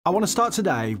I want to start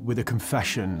today with a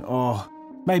confession, or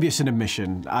maybe it's an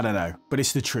admission, I don't know, but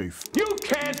it's the truth. You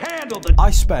can't handle the...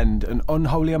 I spend an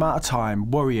unholy amount of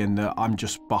time worrying that I'm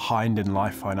just behind in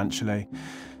life financially,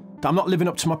 that I'm not living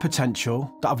up to my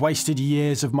potential, that I've wasted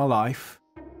years of my life.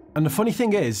 And the funny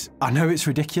thing is, I know it's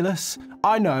ridiculous.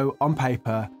 I know on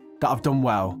paper that I've done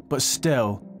well, but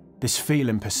still, this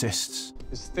feeling persists.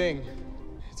 This thing,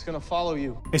 it's gonna follow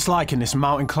you. It's like in this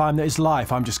mountain climb that is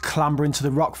life, I'm just clambering to the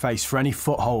rock face for any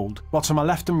foothold, while to my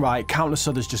left and right, countless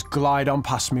others just glide on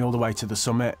past me all the way to the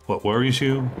summit. What worries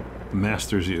you,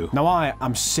 masters you. Now I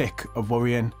am sick of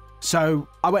worrying. So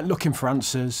I went looking for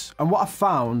answers, and what I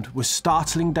found was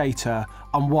startling data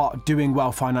on what doing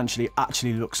well financially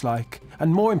actually looks like.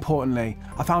 And more importantly,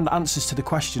 I found answers to the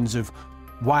questions of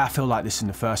why I feel like this in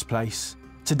the first place.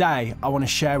 Today, I want to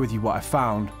share with you what I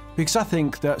found, because I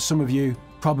think that some of you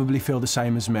probably feel the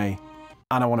same as me,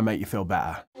 and I want to make you feel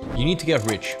better. You need to get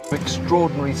rich.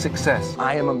 Extraordinary success.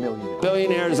 I am a millionaire.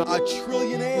 Billionaires, A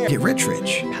trillionaire. Get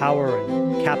rich. Power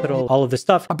and capital, all of this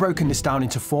stuff. I've broken this down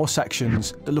into 4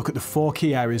 sections that look at the 4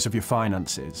 key areas of your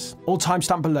finances. All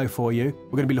timestamped below for you.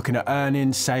 We're going to be looking at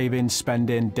earning, saving,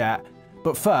 spending, debt.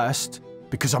 But first,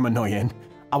 because I'm annoying,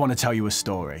 I want to tell you a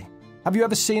story. Have you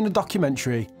ever seen a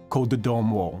documentary called The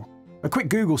Dawn Wall? A quick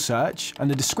Google search, and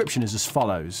the description is as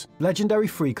follows. Legendary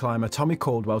free climber Tommy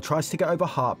Caldwell tries to get over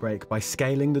heartbreak by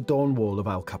scaling the Dawn Wall of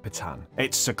El Capitan.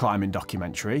 It's a climbing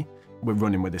documentary. We're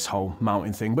running with this whole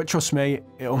mountain thing, but trust me,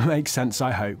 it'll make sense, I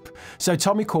hope. So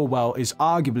Tommy Caldwell is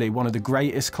arguably one of the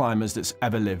greatest climbers that's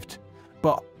ever lived.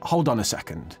 But hold on a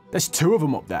second. There's 2 of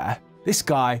them up there. This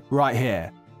guy right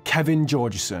here, Kevin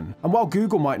Georgeson. And while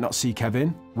Google might not see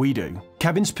Kevin, we do.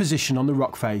 Kevin's position on the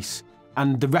rock face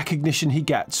and the recognition he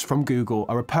gets from Google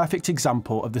are a perfect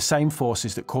example of the same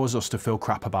forces that cause us to feel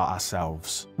crap about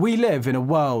ourselves. We live in a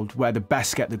world where the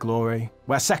best get the glory,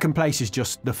 where second place is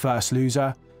just the first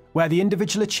loser, where the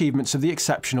individual achievements of the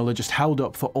exceptional are just held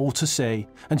up for all to see,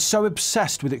 and so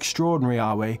obsessed with extraordinary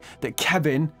are we that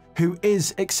Kevin, who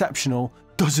is exceptional,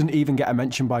 doesn't even get a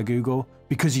mention by Google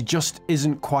because he just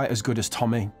isn't quite as good as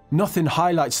Tommy. Nothing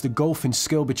highlights the gulfing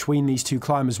skill between these 2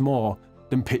 climbers more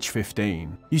than pitch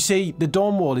 15. You see, the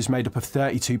Dawn Wall is made up of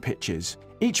 32 pitches.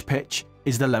 Each pitch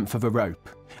is the length of a rope,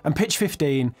 and pitch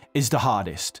 15 is the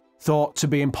hardest, thought to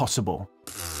be impossible.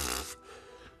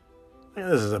 This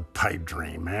is a pipe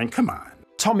dream, man. Come on.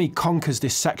 Tommy conquers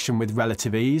this section with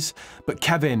relative ease, but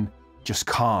Kevin just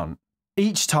can't.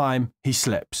 Each time he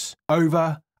slips,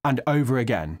 over and over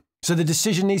again. So the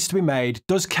decision needs to be made.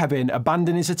 Does Kevin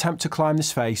abandon his attempt to climb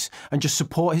this face and just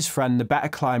support his friend, the better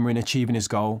climber, in achieving his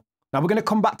goal? Now, we're going to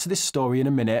come back to this story in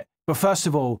a minute, but first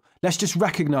of all, let's just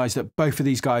recognise that both of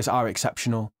these guys are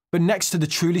exceptional. But next to the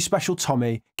truly special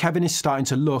Tommy, Kevin is starting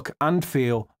to look and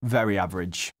feel very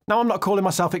average. Now, I'm not calling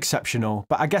myself exceptional,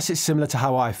 but I guess it's similar to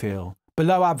how I feel.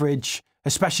 Below average,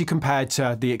 especially compared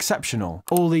to the exceptional.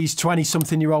 All these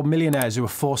 20-something-year-old millionaires who are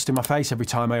forced in my face every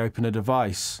time I open a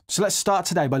device. So let's start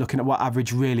today by looking at what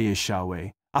average really is, shall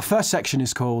we? Our first section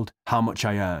is called How Much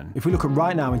I Earn. If we look at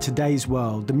right now in today's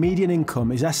world, the median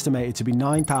income is estimated to be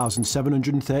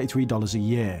 $9,733 a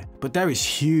year. But there is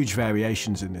huge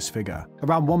variations in this figure.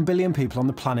 Around 1 billion people on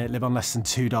the planet live on less than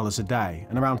 $2 a day,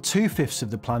 and around 2/5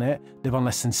 of the planet live on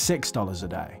less than $6 a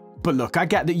day. But look, I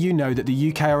get that you know that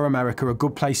the UK or America are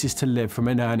good places to live from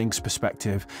an earnings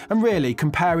perspective, and really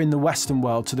comparing the Western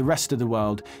world to the rest of the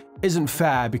world isn't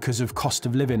fair because of cost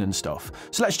of living and stuff.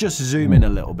 So let's just zoom in a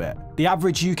little bit. The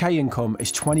average UK income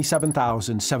is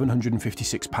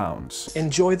 £27,756.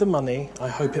 Enjoy the money. I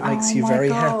hope it makes you very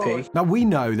happy. Now, we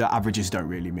know that averages don't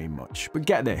really mean much, but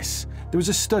get this. There was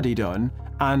a study done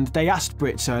and they asked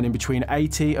Brits earning between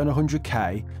 80 and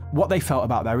 100k what they felt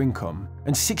about their income,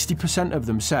 and 60% of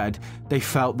them said they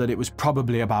felt that it was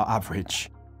probably about average.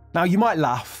 Now, you might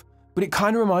laugh, but it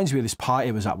kind of reminds me of this party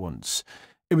I was at once.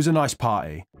 It was a nice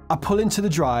party. I pull into the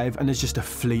drive and there's just a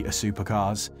fleet of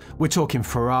supercars. We're talking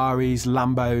Ferraris,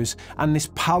 Lambos, and this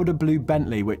powder blue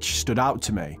Bentley which stood out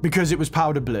to me because it was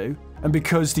powder blue and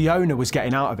because the owner was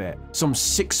getting out of it, some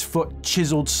 6-foot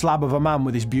chiseled slab of a man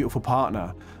with his beautiful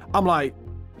partner. I'm like,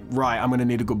 right, I'm gonna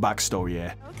need a good backstory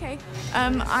here. Okay,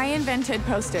 I invented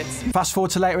Post-its. Fast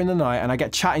forward to later in the night and I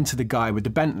get chatting to the guy with the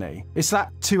Bentley. It's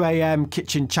that 2 AM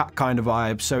kitchen chat kind of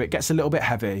vibe, so it gets a little bit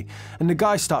heavy. And the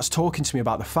guy starts talking to me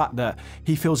about the fact that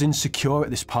he feels insecure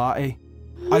at this party.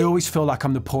 I always feel like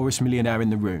I'm the poorest millionaire in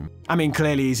the room. I mean,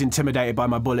 clearly he's intimidated by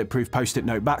my bulletproof Post-it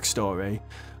note backstory.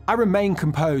 I remain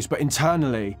composed, but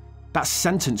internally, that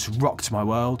sentence rocked my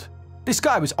world. This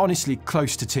guy was honestly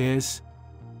close to tears.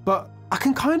 But I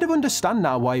can kind of understand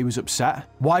now why he was upset.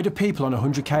 Why do people on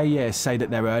 100k a year say that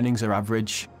their earnings are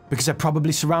average? because they're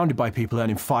probably surrounded by people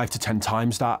earning 5 to 10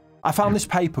 times that. I found this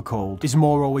paper called Is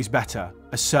More Always Better?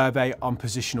 A Survey on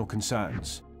Positional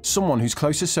Concerns. Someone whose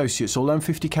close associates all earn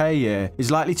 50k a year is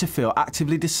likely to feel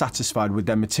actively dissatisfied with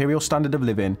their material standard of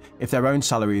living if their own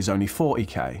salary is only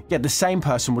 40k. Yet the same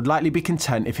person would likely be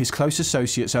content if his close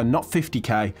associates earn not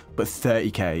 50k but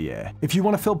 30k a year. If you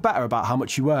want to feel better about how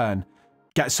much you earn,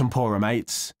 get some poorer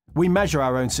mates. We measure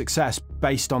our own success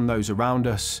based on those around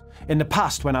us. In the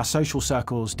past, when our social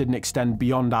circles didn't extend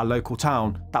beyond our local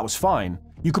town, that was fine.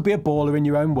 You could be a baller in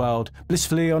your own world,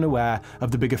 blissfully unaware of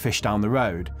the bigger fish down the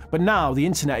road. But now the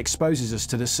internet exposes us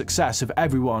to the success of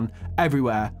everyone,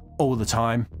 everywhere, all the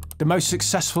time. The most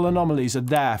successful anomalies are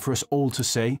there for us all to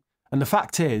see. And the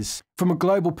fact is, from a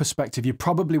global perspective, you're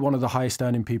probably one of the highest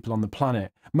earning people on the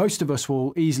planet. Most of us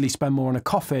will easily spend more on a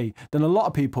coffee than a lot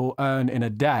of people earn in a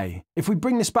day. If we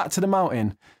bring this back to the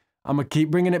mountain, I'm gonna keep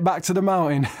bringing it back to the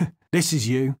mountain. This is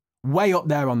you. Way up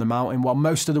there on the mountain while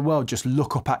most of the world just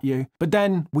look up at you. But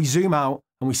then we zoom out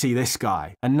and we see this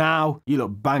guy. And now you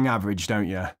look bang average, don't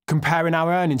you? Comparing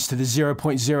our earnings to the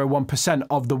 0.01%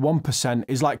 of the 1%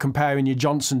 is like comparing your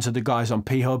Johnson to the guys on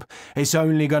P-Hub. It's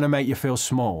only gonna make you feel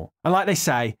small. And like they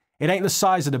say, it ain't the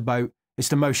size of the boat, it's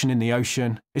the motion in the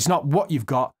ocean. It's not what you've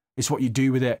got, it's what you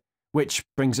do with it. Which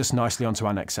brings us nicely onto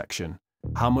our next section.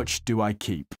 How much do I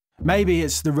keep? Maybe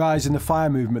it's the rise in the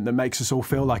FIRE movement that makes us all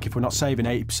feel like if we're not saving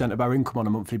 80% of our income on a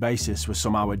monthly basis, we're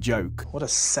somehow a joke. What a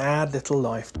sad little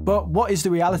life. But what is the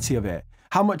reality of it?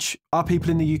 How much are people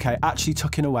in the UK actually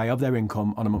tucking away of their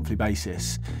income on a monthly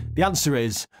basis? The answer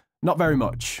is not very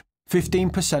much.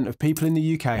 15% of people in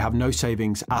the UK have no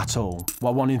savings at all,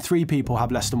 while 1 in 3 people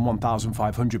have less than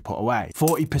 1,500 put away.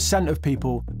 40% of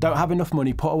people don't have enough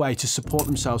money put away to support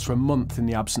themselves for a month in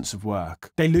the absence of work.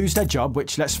 They lose their job,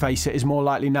 which, let's face it, is more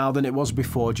likely now than it was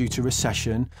before due to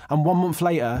recession, and 1 month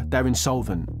later, they're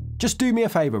insolvent. Just do me a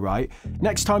favour, right?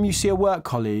 Next time you see a work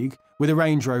colleague with a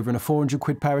Range Rover and a 400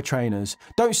 quid pair of trainers,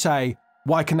 don't say,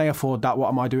 why can they afford that? What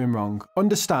am I doing wrong?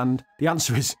 Understand, the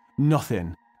answer is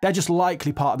nothing. They're just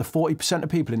likely part of the 40% of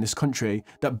people in this country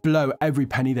that blow every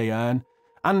penny they earn.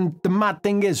 And the mad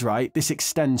thing is, right, this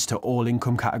extends to all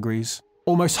income categories.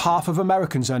 Almost half of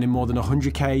Americans earning more than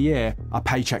 100k a year are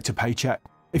paycheck to paycheck.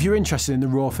 If you're interested in the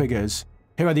raw figures,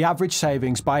 here are the average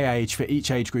savings by age for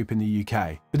each age group in the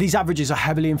UK. But these averages are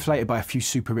heavily inflated by a few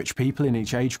super rich people in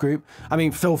each age group. I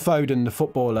mean, Phil Foden, the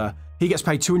footballer, he gets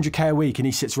paid 200k a week and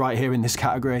he sits right here in this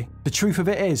category. The truth of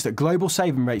it is that global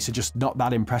saving rates are just not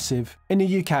that impressive. In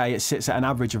the UK, it sits at an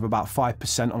average of about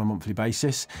 5% on a monthly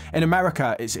basis. In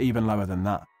America, it's even lower than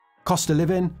that. Cost of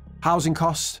living, housing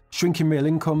costs, shrinking real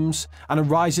incomes, and a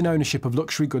rise in ownership of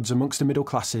luxury goods amongst the middle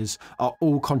classes are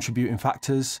all contributing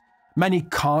factors. Many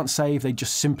can't save, they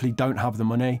just simply don't have the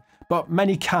money, but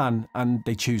many can and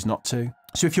they choose not to.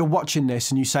 So if you're watching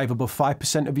this and you save above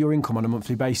 5% of your income on a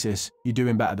monthly basis, you're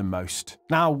doing better than most.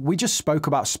 Now, we just spoke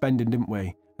about spending, didn't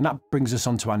we? And that brings us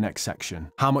on to our next section,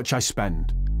 how much I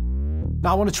spend.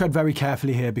 Now, I want to tread very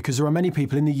carefully here because there are many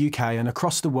people in the UK and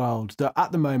across the world that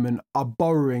at the moment are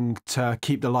borrowing to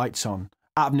keep the lights on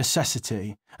out of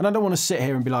necessity. And I don't want to sit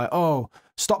here and be like, oh,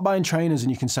 stop buying trainers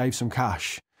and you can save some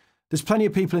cash. There's plenty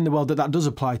of people in the world that that does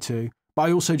apply to, but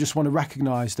I also just want to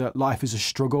recognise that life is a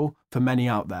struggle for many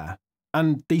out there.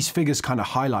 And these figures kind of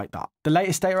highlight that. The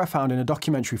latest data I found in a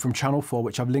documentary from Channel 4,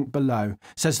 which I've linked below,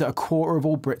 says that 1/4 of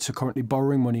all Brits are currently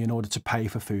borrowing money in order to pay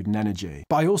for food and energy.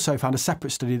 But I also found a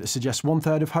separate study that suggests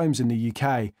 1/3 of homes in the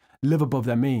UK live above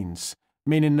their means,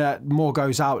 meaning that more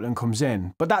goes out than comes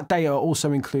in. But that data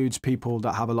also includes people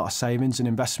that have a lot of savings and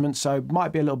investments, so it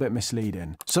might be a little bit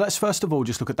misleading. So let's first of all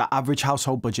just look at the average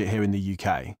household budget here in the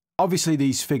UK. Obviously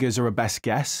these figures are a best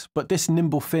guess, but this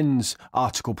Nimblefins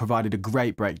article provided a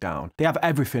great breakdown. They have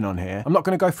everything on here. I'm not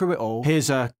going to go through it all.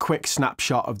 Here's a quick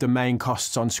snapshot of the main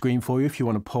costs on screen for you if you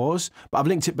want to pause, but I've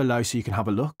linked it below so you can have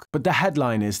a look. But the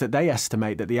headline is that they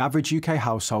estimate that the average UK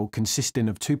household consisting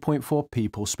of 2.4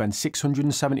 people spend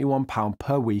 £671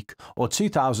 per week or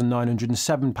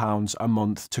 £2,907 a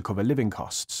month to cover living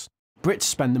costs. Brits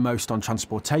spend the most on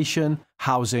transportation,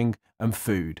 housing and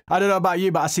food. I don't know about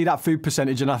you, but I see that food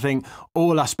percentage and I think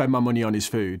all I spend my money on is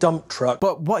food. Dump truck.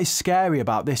 But what is scary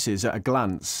about this is, at a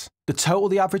glance, the total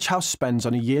the average house spends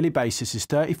on a yearly basis is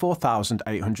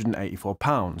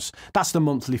 £34,884. That's the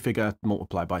monthly figure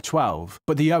multiplied by 12.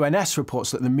 But the ONS reports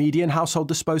that the median household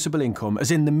disposable income,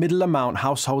 as in the middle amount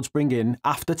households bring in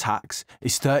after tax,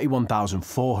 is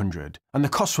 £31,400. And the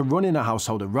costs for running a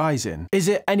household are rising. Is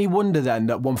it any wonder then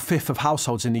that 1/5 of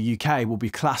households in the UK will be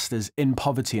classed as in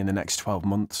poverty in the next 12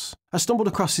 months? I stumbled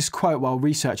across this quote while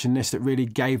researching this that really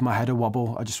gave my head a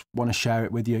wobble. I just want to share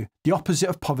it with you. The opposite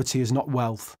of poverty is not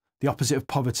wealth. The opposite of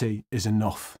poverty is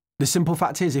enough. The simple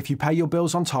fact is, if you pay your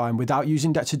bills on time without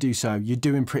using debt to do so, you're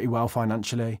doing pretty well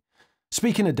financially.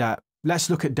 Speaking of debt, let's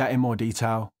look at debt in more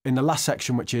detail in the last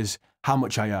section, which is how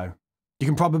much I owe. You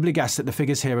can probably guess that the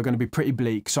figures here are going to be pretty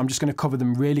bleak, so I'm just going to cover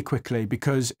them really quickly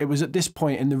because it was at this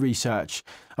point in the research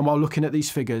and while looking at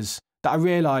these figures that I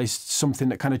realised something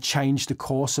that kind of changed the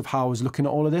course of how I was looking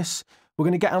at all of this. We're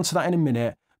going to get onto that in a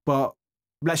minute, but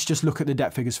let's just look at the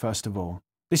debt figures first of all.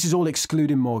 This is all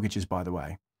excluding mortgages, by the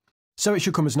way. So it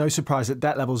should come as no surprise that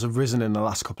debt levels have risen in the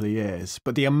last couple of years,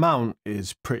 but the amount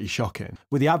is pretty shocking.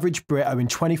 With the average Brit owing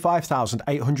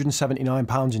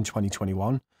 £25,879 in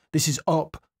 2021, this is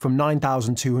up from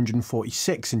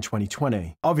 £9,246 in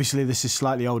 2020. Obviously, this is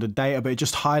slightly older data, but it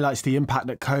just highlights the impact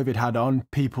that COVID had on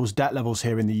people's debt levels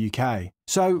here in the UK.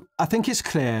 So I think it's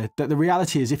clear that the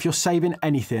reality is if you're saving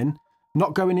anything,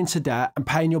 not going into debt and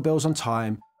paying your bills on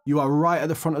time, you are right at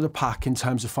the front of the pack in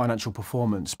terms of financial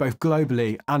performance, both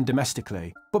globally and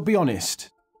domestically. But be honest,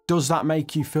 does that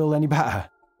make you feel any better?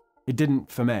 It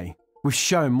didn't for me. We've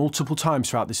shown multiple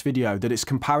times throughout this video that it's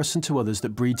comparison to others that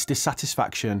breeds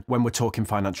dissatisfaction when we're talking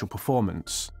financial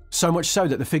performance. So much so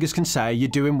that the figures can say you're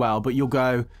doing well, but you'll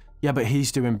go, yeah, but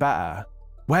he's doing better.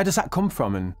 Where does that come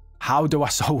from and how do I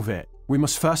solve it? We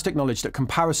must first acknowledge that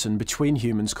comparison between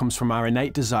humans comes from our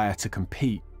innate desire to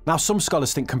compete. Now, some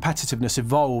scholars think competitiveness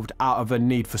evolved out of a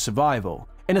need for survival.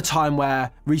 In a time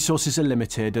where resources are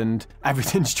limited and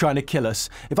everything's trying to kill us,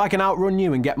 if I can outrun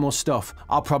you and get more stuff,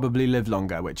 I'll probably live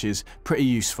longer, which is pretty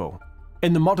useful.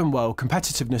 In the modern world,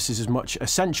 competitiveness is as much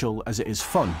essential as it is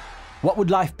fun. What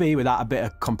would life be without a bit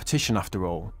of competition after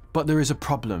all? But there is a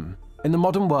problem. In the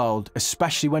modern world,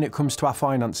 especially when it comes to our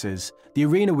finances, the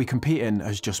arena we compete in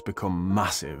has just become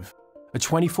massive. A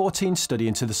 2014 study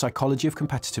into the psychology of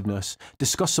competitiveness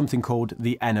discussed something called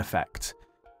the N effect.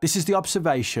 This is the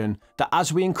observation that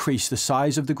as we increase the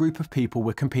size of the group of people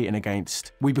we're competing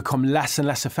against, we become less and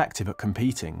less effective at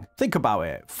competing. Think about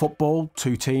it. Football,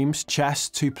 2 teams, chess,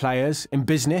 2 players. In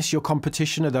business, your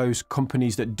competition are those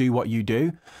companies that do what you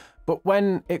do. But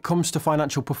when it comes to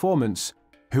financial performance,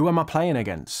 who am I playing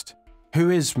against? Who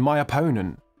is my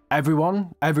opponent?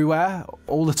 Everyone, everywhere,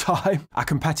 all the time. Our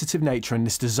competitive nature and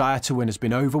this desire to win has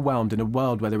been overwhelmed in a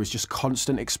world where there is just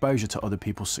constant exposure to other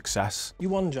people's success. You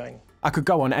won, Jane. I could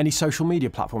go on any social media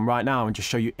platform right now and just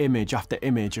show you image after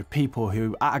image of people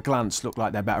who at a glance look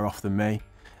like they're better off than me.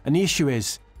 And the issue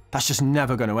is, that's just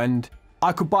never going to end.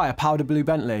 I could buy a powder blue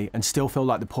Bentley and still feel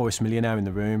like the poorest millionaire in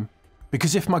the room.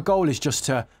 Because if my goal is just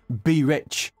to be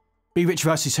rich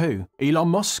versus who? Elon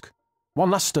Musk?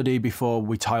 One last study before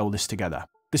we tie all this together.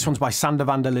 This one's by Sander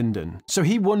van der Linden. So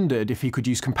he wondered if he could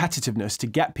use competitiveness to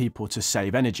get people to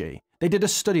save energy. They did a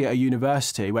study at a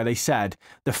university where they said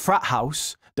the frat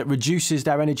house that reduces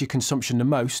their energy consumption the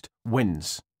most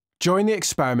wins. During the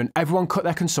experiment, everyone cut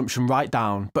their consumption right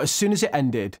down, but as soon as it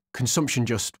ended, consumption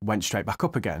just went straight back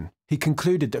up again. He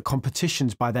concluded that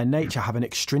competitions by their nature have an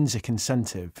extrinsic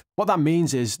incentive. What that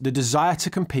means is the desire to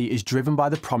compete is driven by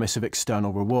the promise of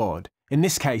external reward. In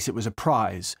this case, it was a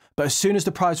prize, but as soon as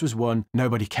the prize was won,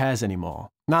 nobody cares anymore.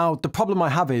 Now, the problem I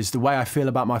have is the way I feel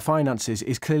about my finances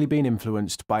is clearly being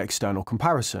influenced by external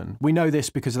comparison. We know this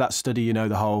because of that study, you know,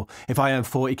 the whole, if I earn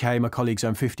 40k, my colleagues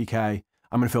earn 50k,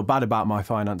 I'm going to feel bad about my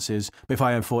finances, but if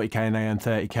I earn 40k and they earn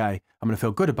 30k, I'm going to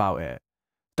feel good about it.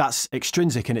 That's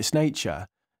extrinsic in its nature.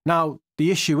 Now,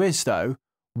 the issue is though,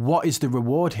 what is the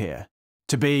reward here?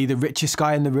 To be the richest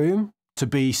guy in the room? To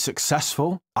be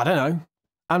successful? I don't know.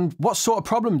 And what sort of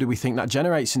problem do we think that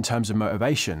generates in terms of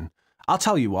motivation? I'll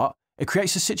tell you what, it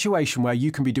creates a situation where you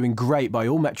can be doing great by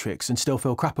all metrics and still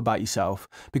feel crap about yourself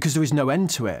because there is no end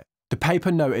to it. The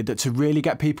paper noted that to really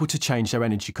get people to change their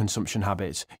energy consumption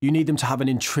habits, you need them to have an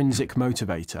intrinsic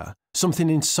motivator, something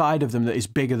inside of them that is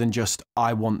bigger than just,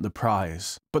 I want the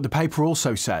prize. But the paper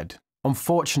also said,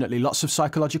 unfortunately, lots of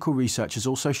psychological research has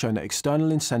also shown that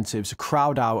external incentives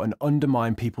crowd out and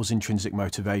undermine people's intrinsic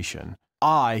motivation.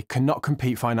 I cannot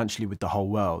compete financially with the whole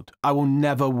world. I will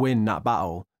never win that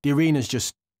battle. The arena's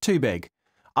just too big.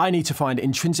 I need to find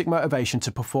intrinsic motivation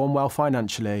to perform well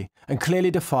financially and clearly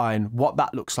define what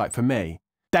that looks like for me.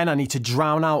 Then I need to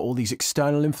drown out all these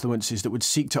external influences that would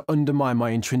seek to undermine my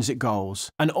intrinsic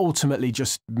goals and ultimately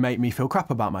just make me feel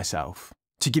crap about myself.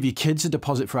 To give your kids a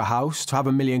deposit for a house, to have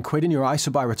 £1 million in your ISA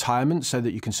by retirement so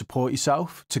that you can support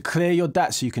yourself, to clear your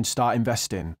debt so you can start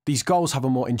investing. These goals have a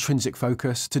more intrinsic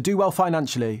focus. To do well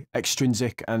financially,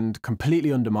 extrinsic and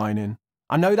completely undermining.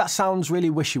 I know that sounds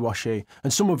really wishy-washy,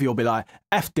 and some of you will be like,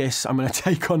 F this, I'm going to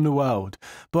take on the world.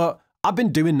 But I've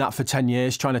been doing that for 10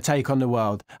 years, trying to take on the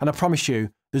world, and I promise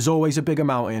you, there's always a bigger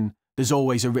mountain, there's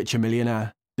always a richer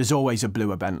millionaire, there's always a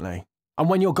bluer Bentley. And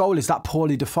when your goal is that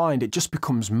poorly defined, it just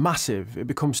becomes massive. It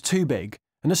becomes too big.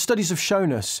 And as studies have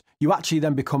shown us, you actually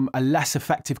then become a less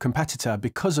effective competitor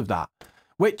because of that.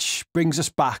 Which brings us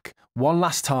back one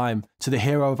last time to the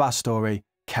hero of our story,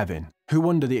 Kevin, who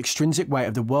under the extrinsic weight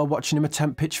of the world watching him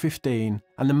attempt pitch 15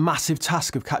 and the massive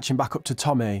task of catching back up to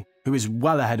Tommy, who is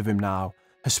well ahead of him now,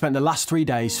 has spent the last 3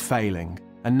 days failing.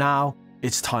 And now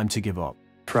it's time to give up.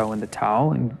 Throw in the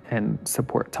towel and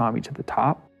support Tommy to the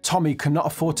top. Tommy cannot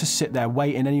afford to sit there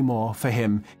waiting anymore. For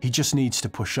him, he just needs to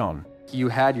push on. You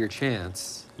had your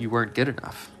chance. You weren't good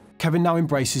enough. Kevin now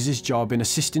embraces his job in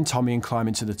assisting Tommy in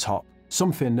climbing to the top,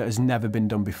 something that has never been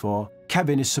done before.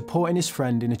 Kevin is supporting his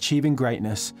friend in achieving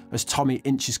greatness as Tommy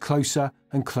inches closer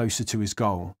and closer to his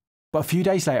goal. But a few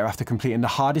days later, after completing the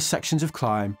hardest sections of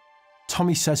climb,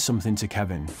 Tommy says something to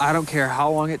Kevin. I don't care how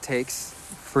long it takes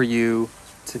for you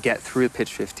to get through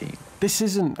pitch 15. This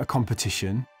isn't a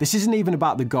competition. This isn't even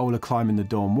about the goal of climbing the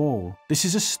dorm wall. This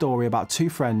is a story about two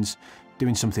friends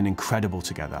doing something incredible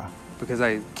together. Because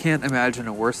I can't imagine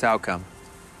a worse outcome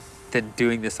than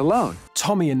doing this alone.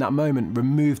 Tommy in that moment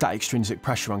removed that extrinsic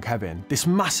pressure on Kevin, this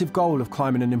massive goal of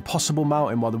climbing an impossible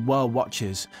mountain while the world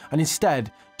watches, and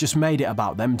instead just made it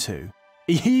about them two.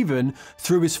 He even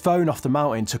threw his phone off the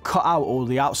mountain to cut out all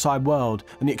the outside world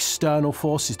and the external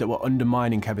forces that were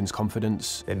undermining Kevin's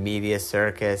confidence. The media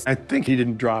circus. I think he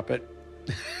didn't drop it.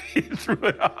 He threw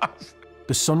it off.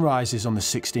 The sun rises on the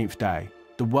 16th day.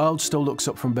 The world still looks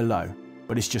up from below,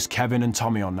 but it's just Kevin and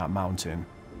Tommy on that mountain.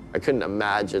 I couldn't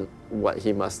imagine what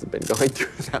he must have been going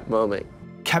through at that moment.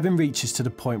 Kevin reaches to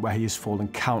the point where he has fallen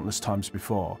countless times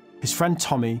before. His friend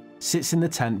Tommy sits in the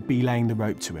tent belaying the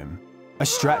rope to him. A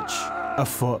stretch, a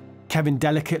foot. Kevin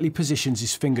delicately positions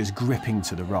his fingers gripping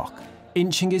to the rock,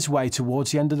 inching his way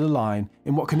towards the end of the line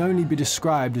in what can only be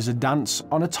described as a dance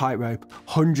on a tightrope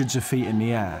hundreds of feet in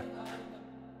the air.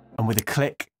 And with a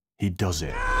click, he does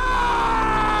it.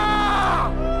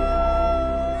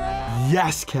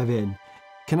 Yes, Kevin.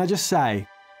 Can I just say,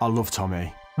 I love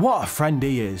Tommy. What a friend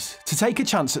he is, to take a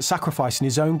chance at sacrificing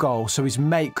his own goal so his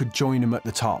mate could join him at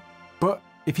the top. But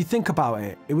if you think about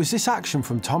it, it was this action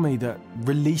from Tommy that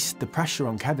released the pressure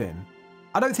on Kevin.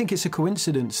 I don't think it's a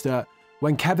coincidence that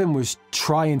when Kevin was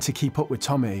trying to keep up with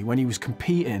Tommy, when he was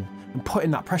competing and putting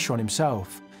that pressure on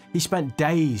himself, he spent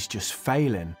days just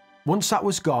failing. Once that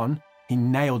was gone, he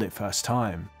nailed it first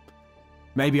time.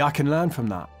 Maybe I can learn from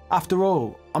that. After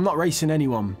all, I'm not racing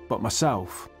anyone but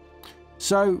myself.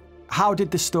 So, how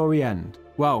did this story end?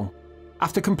 Well,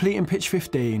 after completing pitch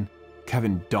 15,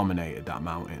 Kevin dominated that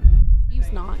mountain.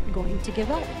 He's not going to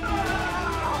give up.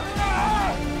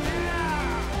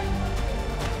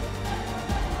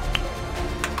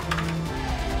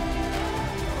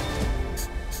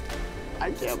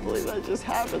 I can't believe that just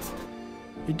happened.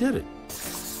 He did it.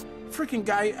 Freaking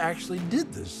guy actually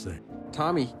did this thing.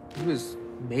 Tommy, he was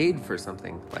made for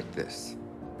something like this.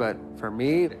 But for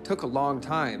me, it took a long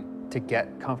time To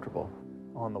get comfortable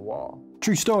on the wall.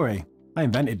 True story, I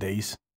invented these.